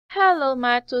Hello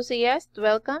Math enthusiast!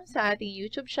 Welcome sa ating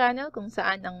YouTube channel kung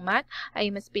saan ang math ay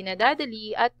mas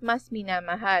pinadadali at mas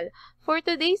minamahal. For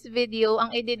today's video, ang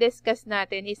i-discuss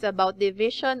natin is about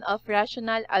division of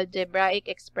rational algebraic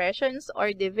expressions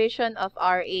or division of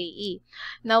RAE.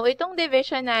 Now, itong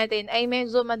division natin ay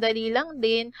medyo madali lang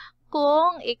din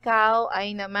kung ikaw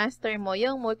ay na-master mo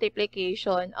yung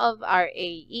multiplication of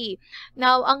RAE.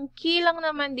 Now, ang key lang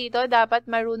naman dito, dapat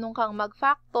marunong kang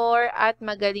mag-factor at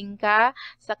magaling ka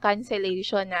sa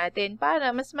cancellation natin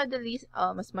para mas mabilis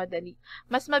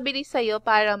sa'yo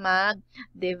para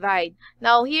mag-divide.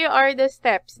 Now, here are the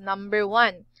steps. Number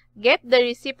 1, get the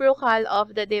reciprocal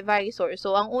of the divisor.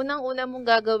 So, ang unang-una mong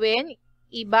gagawin,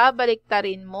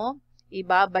 ibabaliktarin mo.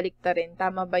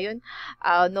 Tama ba yun?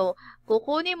 No.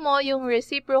 Kukunin mo yung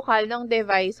reciprocal ng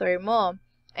divisor mo.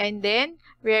 And then,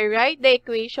 rewrite the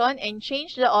equation and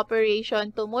change the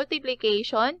operation to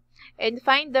multiplication and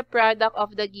find the product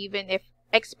of the given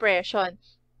expression.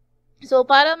 So,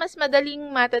 para mas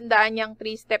madaling matandaan yung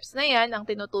 3 steps na yan, ang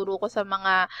tinuturo ko sa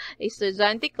mga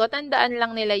estudyante ko, tandaan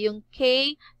lang nila yung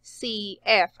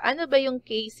KCF. Ano ba yung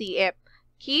KCF?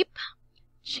 Keep,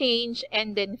 change,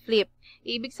 and then flip.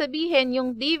 Ibig sabihin,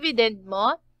 yung dividend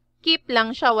mo, keep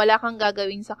lang siya, wala kang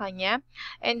gagawin sa kanya.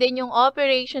 And then, yung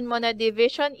operation mo na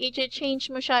division, i-change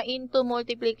mo siya into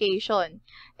multiplication.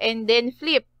 And then,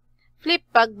 flip. Flip,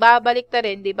 pag babaliktad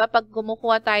rin, di ba? Pag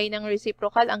kumukuha tayo ng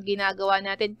reciprocal, ang ginagawa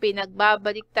natin,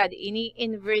 pinagbabaliktad,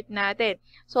 ini-invert natin.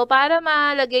 So, para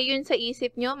malagay yun sa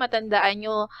isip nyo, matandaan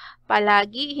nyo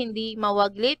palagi, hindi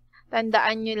mawaglit,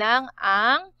 tandaan nyo lang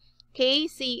ang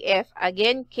KCF.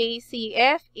 Again,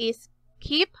 KCF is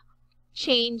keep,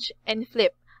 change, and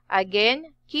flip.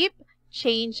 Again, keep,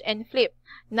 change, and flip.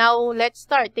 Now, let's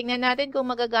start. Tingnan natin kung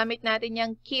magagamit natin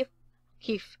yung keep,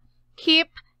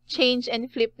 change, and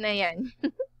flip na yan.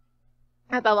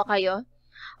 Natawa kayo?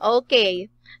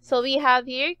 Okay. So, we have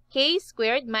here k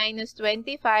squared minus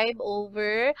 25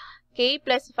 over k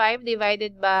plus 5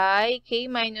 divided by k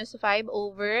minus 5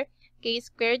 over k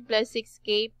squared plus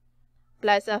 6k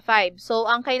plus 5. So,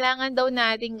 ang kailangan daw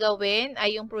natin gawin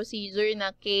ay yung procedure na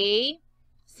KCF.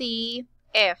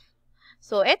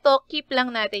 So, ito, keep lang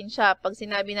natin siya. Pag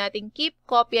sinabi natin keep,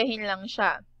 kopyahin lang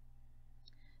siya.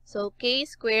 So, k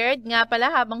squared. Nga pala,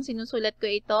 habang sinusulat ko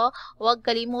ito, huwag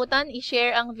kalimutan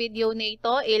i-share ang video na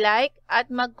ito, i-like,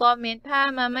 at mag-comment ha,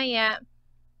 mamaya.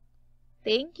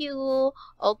 Thank you.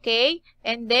 Okay?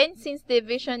 And then, since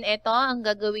division ito, ang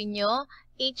gagawin nyo,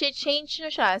 i-change nyo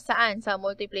siya saan? Sa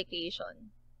multiplication.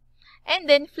 And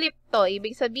then, flip to.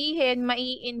 Ibig sabihin,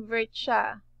 mai-invert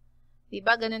siya.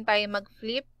 Diba? Ganun tayo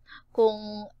mag-flip.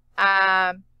 Kung,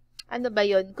 ano ba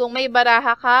yun? Kung may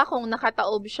baraha ka, kung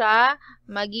nakataob siya,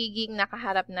 magiging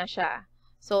nakaharap na siya.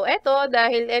 So, eto,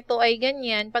 dahil ito ay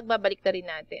ganyan, pagbabalik na rin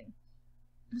natin.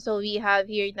 So, we have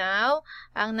here now,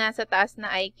 ang nasa taas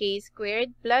na ay k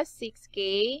squared plus 6k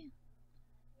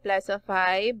plus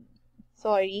 5,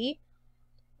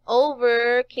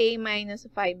 over k minus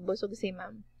 5. Busog si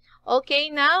ma'am. Okay,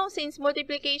 now, since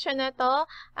multiplication na to,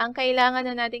 ang kailangan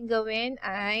na natin gawin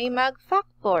ay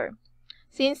mag-factor.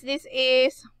 Since this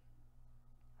is,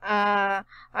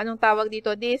 anong tawag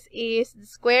dito? This is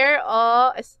square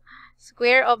of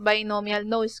binomial.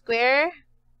 No,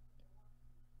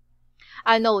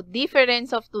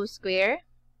 difference of 2 square.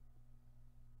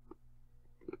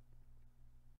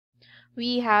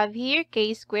 We have here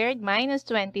k squared minus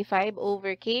 25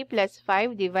 over k plus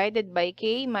 5 divided by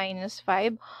k minus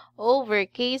 5 over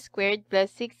k squared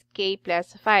plus 6k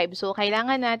plus 5. So,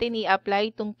 kailangan natin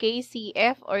i-apply itong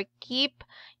KCF or keep,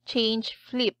 change,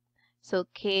 flip.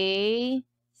 So, K,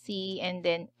 C, and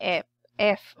then F.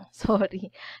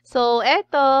 Sorry. So,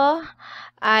 eto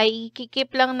ay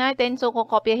kikip lang natin. So,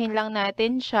 kukopyahin lang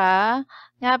natin siya.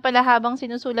 Nga pala, habang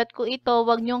sinusulat ko ito,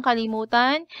 huwag niyong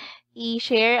kalimutan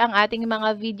i-share ang ating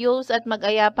mga videos at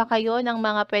mag-aya pa kayo ng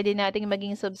mga pwede nating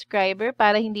maging subscriber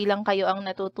para hindi lang kayo ang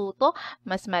natututo,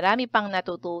 mas marami pang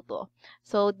natututo.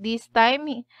 So, this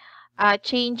time,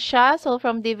 change siya. So,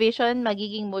 from division,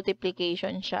 magiging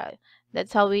multiplication siya.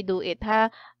 That's how we do it,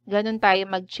 ha? Ganun tayo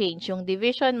mag-change. Yung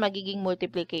division, magiging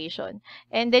multiplication.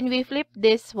 And then, we flip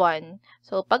this one.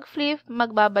 So, pag flip,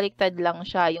 magbabaliktad lang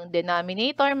siya. Yung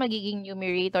denominator, magiging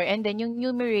numerator. And then, yung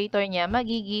numerator niya,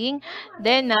 magiging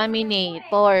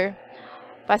denominator.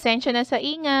 Pasensya na sa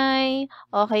ingay.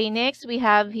 Okay, next, we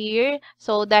have here.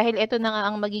 So, dahil ito na nga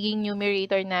ang magiging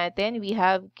numerator natin, we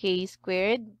have k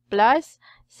squared plus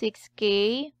 6k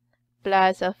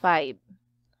plus 5.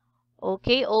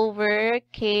 Okay, over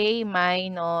k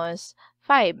minus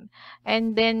 5.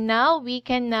 And then now, we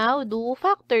can now do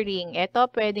factoring.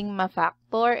 Ito pwedeng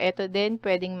ma-factor. Ito din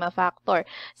pwedeng ma-factor.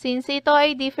 Since ito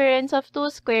ay difference of two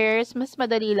squares, mas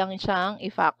madali lang siyang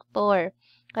i-factor.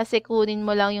 Kasi kunin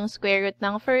mo lang yung square root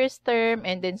ng first term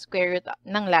and then square root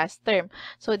ng last term.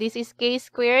 So, this is k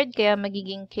squared, kaya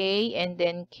magiging k and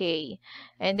then k.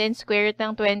 And then square root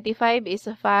ng 25 is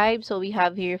 5. So, we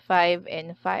have here 5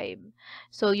 and 5.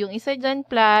 So, yung isa dyan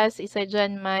plus, isa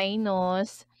dyan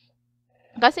minus.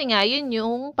 Kasi nga, yun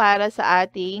yung para sa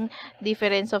ating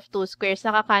difference of two squares.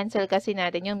 Nakakancel kasi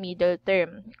natin yung middle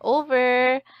term.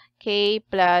 Over k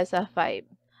plus 5.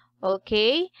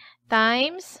 Okay?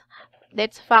 Times,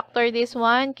 let's factor this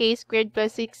one. K squared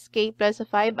plus 6k plus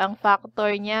 5. Ang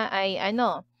factor niya ay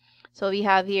ano? So, we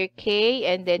have here k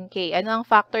and then k. Ano ang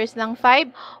factors ng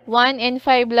 5? 1 and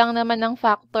 5 lang naman ang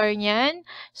factor niyan.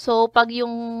 So, pag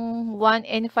yung 1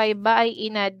 and 5 ba ay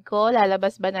inad ko,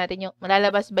 lalabas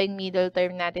ba yung middle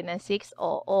term natin na 6?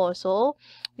 Oo. So,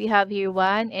 we have here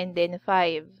 1 and then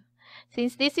 5.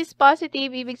 Since this is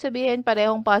positive, ibig sabihin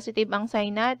parehong positive ang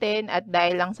sign natin at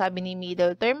dahil lang sabi ni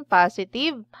middle term,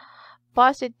 positive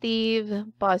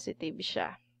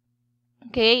siya.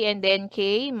 Okay, and then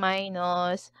k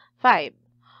minus 5.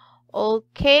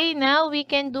 Okay, now we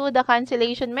can do the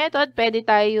cancellation method. Pwede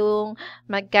tayong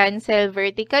mag-cancel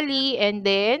vertically and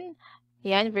then,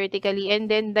 vertically and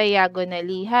then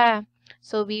diagonally, ha.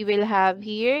 So, we will have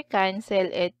here,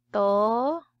 cancel ito.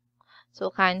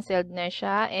 So, canceled na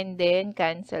siya and then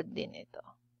canceled din ito.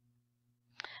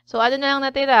 So, ano na lang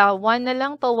natira? 1 na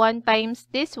lang to. 1 times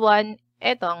this one,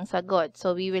 ito ang sagot.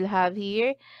 So, we will have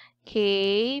here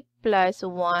k plus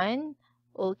 1,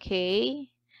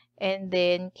 okay, and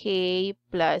then k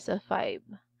plus 5.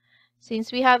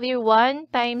 Since we have here 1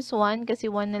 times 1, kasi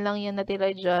 1 na lang yan natira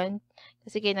dyan,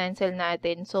 kasi kinancel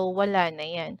natin, so wala na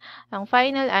yan. Ang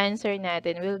final answer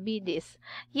natin will be this.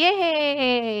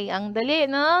 Yay! Ang dali,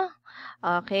 no?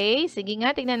 Okay, sige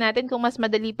nga, tignan natin kung mas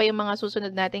madali pa yung mga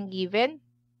susunod nating given.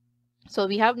 So,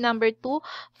 we have number 2,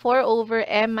 4 over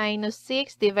m minus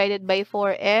 6 divided by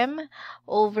 4m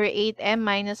over 8m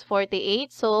minus 48.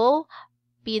 So,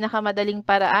 pinakamadaling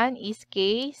paraan is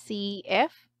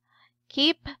KCF,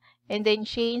 keep, and then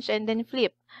change, and then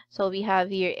flip. So, we have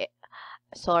here,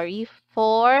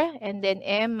 4, and then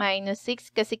m minus 6,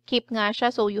 kasi keep nga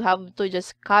siya, so you have to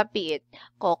just copy it.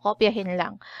 Kopyahin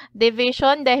lang.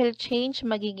 Division, dahil change,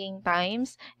 magiging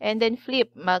times, and then flip,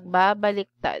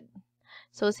 magbabaliktad.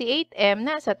 So, si 8m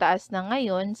nasa taas na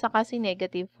ngayon, saka si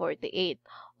negative 48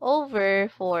 over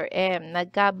 4m.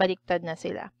 Nagkabaliktad na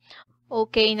sila.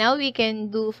 Okay, now we can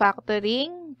do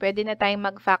factoring. Pwede na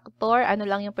tayong mag-factor. Ano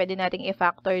lang yung pwede nating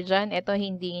i-factor dyan? Ito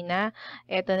hindi na.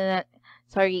 Ito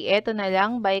na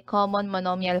lang by common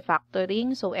monomial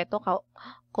factoring. So, ito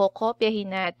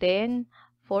kokopyahin natin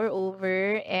 4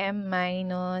 over m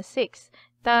minus 6.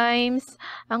 Times,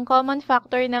 ang common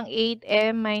factor ng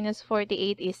 8m minus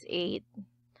 48 is 8.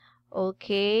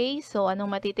 Okay, so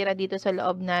anong matitira dito sa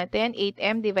loob natin?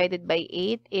 8m divided by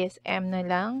 8 is m na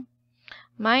lang.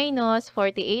 Minus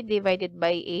 48 divided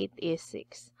by 8 is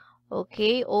 6.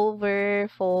 Okay, over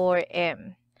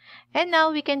 4m. And now,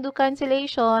 we can do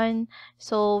cancellation.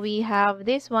 So, we have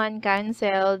this one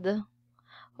canceled.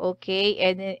 Okay,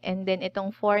 and then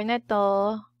itong 4 na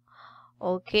to.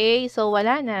 Okay, so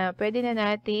wala na. Pwede na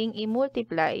nating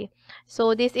i-multiply.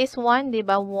 So, this is 1,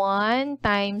 diba? 1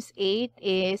 times 8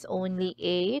 is only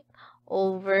 8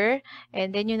 over, and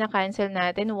then yung na-cancel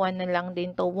natin, 1 na lang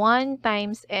din to. 1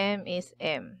 times m is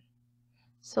m.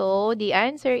 So, the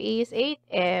answer is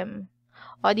 8m.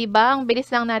 O, diba? Ang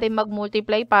bilis lang natin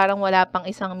mag-multiply, parang wala pang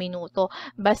 1 minuto.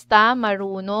 Basta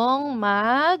marunong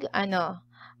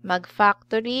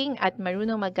mag-factoring at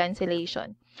marunong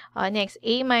mag-cancellation. Next,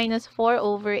 a minus 4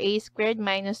 over a squared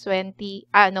minus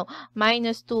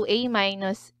minus 2a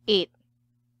minus 8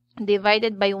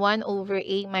 divided by 1 over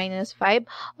a minus 5.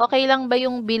 Okay lang ba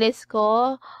yung bilis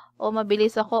ko? O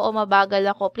mabilis ako o mabagal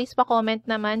ako? Please pa-comment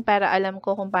naman para alam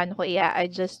ko kung paano ko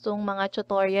i-adjust tong mga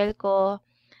tutorial ko.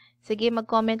 Sige,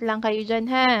 mag-comment lang kayo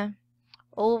dyan, ha?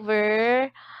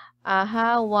 Over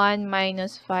 1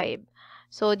 minus 5.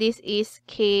 So, this is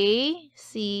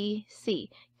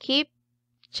KCC.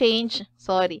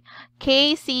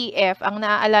 KCF. Ang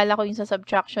naaalala ko yung sa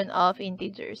subtraction of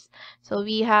integers. So,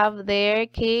 we have there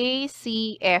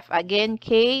KCF. Again,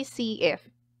 KCF.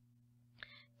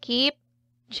 Keep,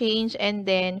 change, and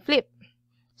then flip.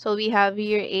 So, we have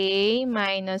here a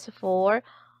minus 4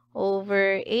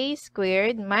 over a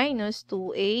squared minus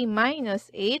 2a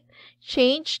minus 8.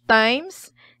 Change,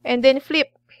 times, and then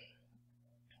flip.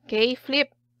 Okay,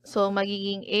 flip. So,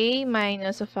 magiging a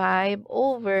minus 5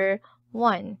 over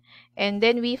 1. And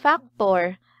then we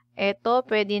factor. Ito,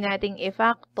 pwede nating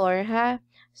i-factor, ha?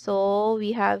 So,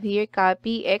 we have here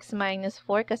copy x minus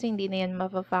 4 kasi hindi na yan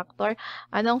mapafactor.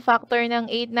 Anong factor ng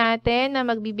 8 natin na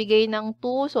magbibigay ng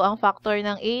 2? So, ang factor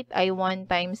ng 8 ay 1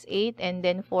 times 8 and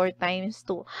then 4 times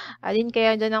 2. Alin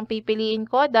kaya dyan ang pipiliin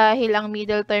ko? Dahil ang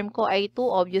middle term ko ay 2,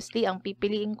 obviously, ang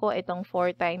pipiliin ko itong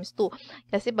 4 times 2.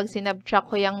 Kasi pag sinubtract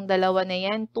ko yung dalawa na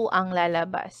yan, 2 ang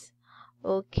lalabas.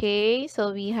 Okay,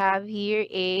 so we have here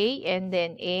A, and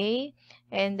then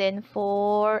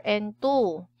 4 and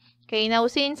 2. Okay, now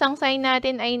since ang sign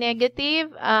natin ay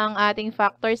negative, ang ating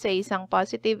factor sa isang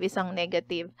positive, isang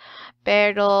negative.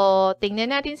 Pero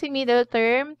tingnan natin si middle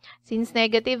term. Since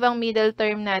negative ang middle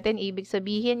term natin, ibig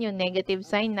sabihin yung negative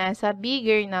sign nasa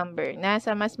bigger number,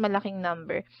 nasa mas malaking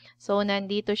number. So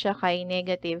nandito siya kay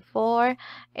negative 4,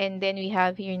 and then we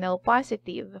have here now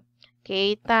positive.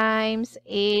 Okay, times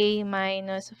A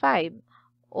minus 5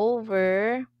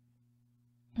 over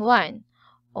 1.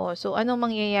 O, so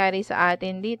anong mangyayari sa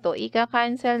atin dito?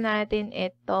 Ika-cancel natin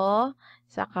ito,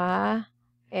 saka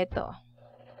ito.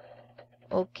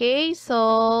 Okay,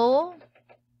 so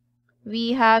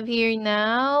we have here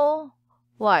now,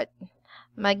 what?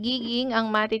 Magiging,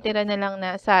 ang matitira na lang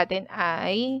na sa atin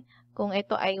ay, kung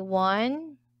ito ay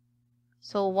 1,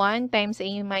 so 1 times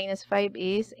A minus 5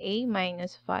 is A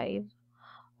minus 5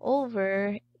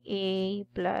 over A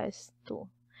plus 2.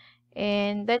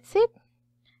 And that's it.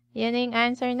 Yan na yung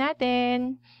answer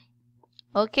natin.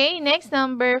 Okay, next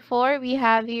number 4, we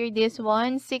have here this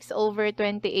one, 6 over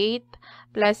 28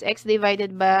 plus x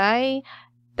divided by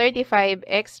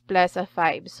 35x plus a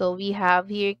 5. So we have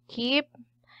here keep,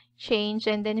 change,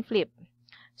 and then flip.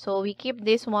 So we keep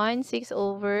this one, 6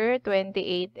 over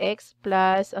 28x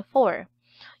plus a 4.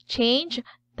 Change,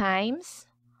 times,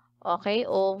 okay,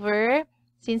 over,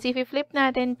 since if i-flip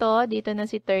natin to, dito na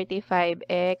si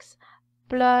 35x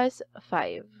plus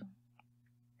 5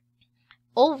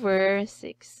 over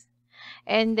 6.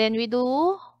 And then we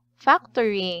do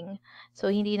factoring. So,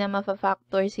 hindi na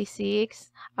mapafactor si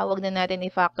 6. Wag na natin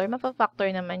i-factor. Mapafactor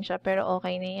naman siya, pero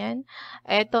okay na yan.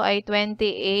 Ito ay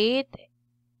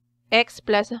 28x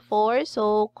plus 4.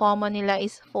 So, common nila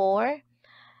is 4.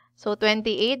 So,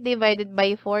 28 divided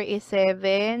by 4 is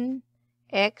 7x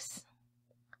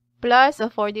plus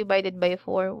 4 divided by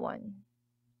 4,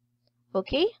 1.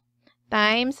 Okay?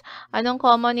 Times, anong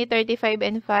common ni 35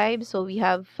 and 5? So, we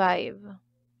have 5.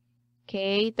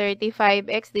 Okay,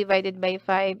 35x divided by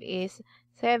 5 is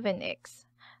 7x.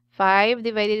 5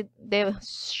 divided by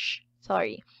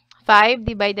 5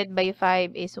 by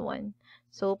 5 is 1.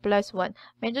 So, plus 1.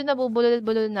 Medyo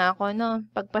nabubulol-bulol na ako, no?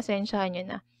 Pagpasensyahan nyo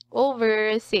na.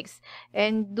 Over 6.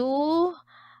 And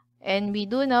we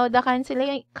do now the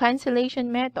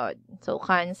cancellation method. So,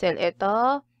 cancel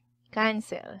ito,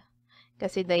 cancel.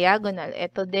 Kasi diagonal.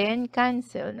 Ito din,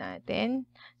 cancel natin.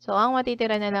 So, ang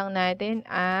matitira na lang natin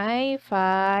ay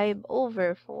 5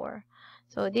 over 4.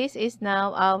 So, this is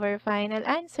now our final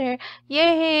answer.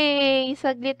 Yay!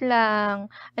 Saglit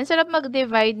lang. Ang sarap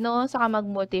mag-divide, no? Saka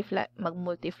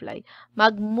mag-multiply.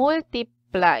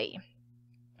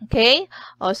 Okay?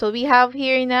 Oh, so we have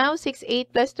here now 6,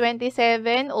 8 plus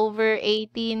 27 over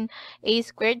 18a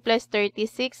squared plus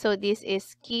 36. So this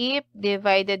is keep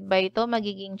divided by ito,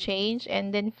 magiging change,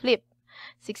 and then flip.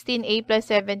 16a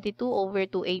plus 72 over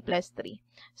 2a plus 3.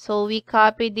 So we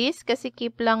copy this kasi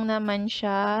keep lang naman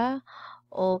siya.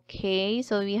 Okay,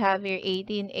 so we have here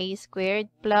 18a squared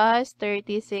plus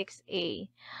 36a.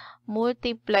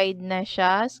 Multiplied na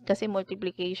siya kasi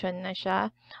multiplication na siya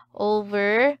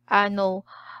over,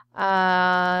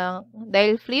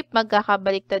 dahil flip,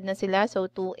 magkakabaliktad na sila.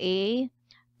 So, 2a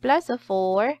plus 4.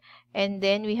 And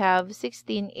then, we have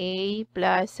 16a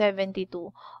plus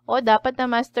 72. O, dapat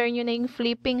na-master nyo na yung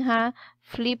flipping, ha?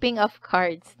 Flipping of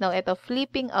cards. Now, ito,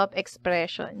 flipping of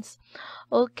expressions.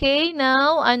 Okay,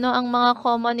 now, ano ang mga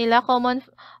common nila? Common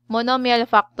monomial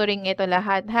factoring ito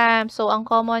lahat, ha? So, ang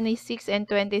common is 6 and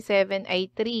 27 ay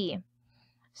 3.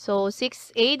 So,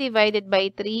 6a divided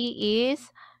by 3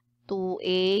 is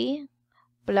 2a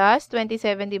plus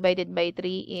 27 divided by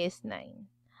 3 is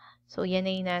 9. So, yan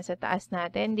ay nasa taas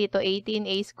natin. Dito,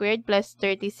 18a squared plus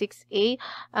 36a.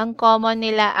 Ang common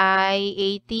nila ay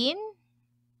 18.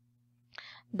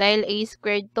 Dahil a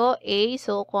squared to, a.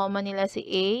 So, common nila si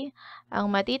a.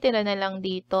 Ang matitira na lang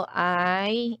dito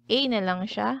ay a na lang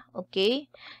siya. Okay?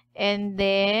 And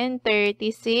then,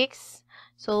 36.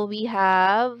 So, we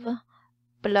have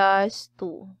plus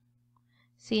 2.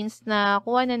 Since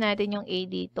nakuha na natin yung a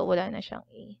dito, wala na siyang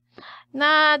a.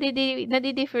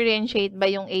 Nadi-differentiate ba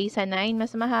yung a sa 9?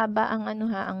 Mas mahaba ang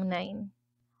ang 9.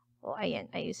 O,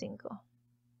 ayan, ayusin ko.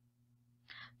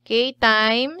 Okay,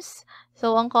 times.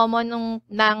 So, ang common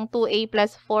ng 2a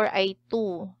plus 4 ay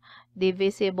 2.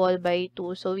 Divisible by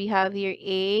 2. So, we have here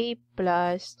a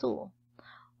plus 2.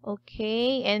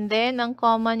 Okay, and then ang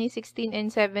common ni 16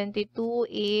 and 72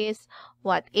 is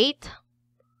what? 8.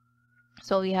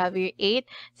 So, we have here 8.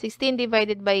 16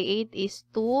 divided by 8 is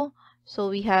 2.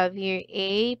 So, we have here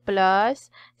a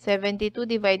plus 72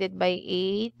 divided by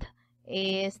 8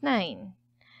 is 9.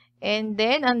 And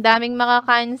then, ang daming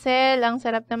makakancel. Ang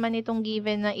sarap naman itong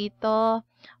given na ito.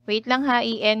 Wait lang ha,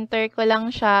 i-enter ko lang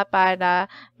siya para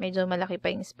medyo malaki pa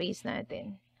yung space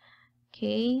natin.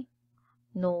 Okay?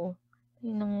 No.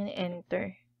 Yun ang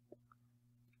enter.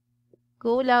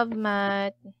 Go Love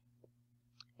Math.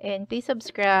 And please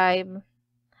subscribe.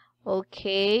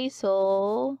 Okay,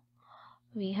 so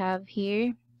we have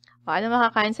here. Ano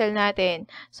makakancel natin?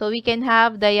 So, we can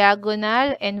have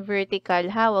diagonal and vertical,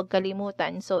 ha? Huwag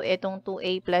kalimutan. So, itong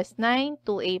 2a plus 9,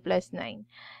 2a plus 9.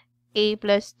 A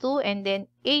plus 2, and then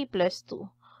a plus 2.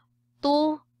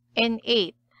 2 and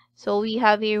 8. So, we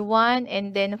have here 1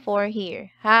 and then 4 here.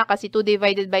 Ha? Kasi 2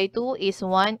 divided by 2 is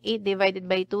 1. 8 divided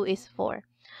by 2 is 4.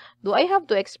 Do I have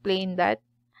to explain that?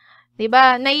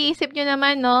 Diba? Naiisip nyo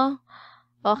naman, no?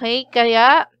 Okay?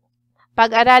 Kaya,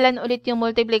 pag-aralan ulit yung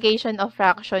multiplication of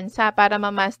fractions ha, para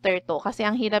ma-master to. Kasi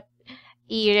ang hirap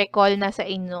i-recall na sa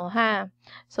inyo ha.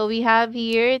 So, we have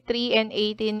here 3 and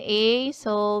 18a.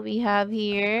 So, we have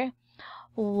here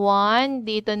 1.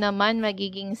 Dito naman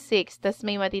magiging 6. Tapos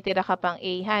may matitira ka pang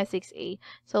a ha, 6a.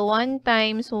 So, 1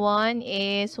 times 1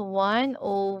 is 1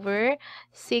 over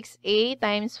 6a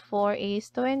times 4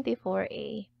 is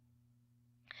 24a.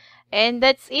 And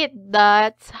that's it.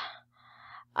 That's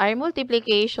our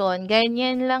multiplication.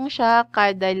 Ganyan lang siya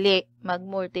kadali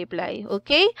mag-multiply.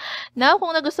 Okay? Now,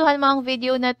 kung nagustuhan mo ang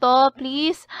video na to,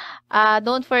 please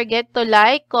don't forget to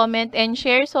like, comment, and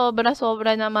share.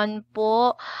 Sobra-sobra naman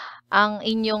po ang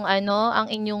inyong ang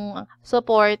inyong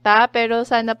suporta, pero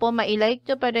sana po mai-like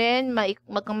nyo pa rin,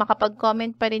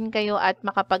 makapag-comment pa rin kayo at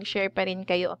makapag-share pa rin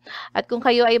kayo. At kung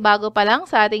kayo ay bago pa lang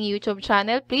sa ating YouTube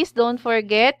channel, please don't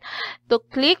forget to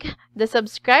click the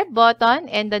subscribe button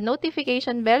and the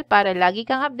notification bell para lagi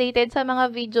kang updated sa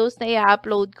mga videos na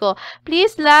i-upload ko.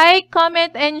 Please like,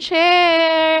 comment, and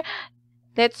share.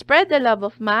 Let's spread the love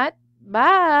of math.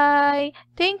 Bye!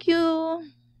 Thank you!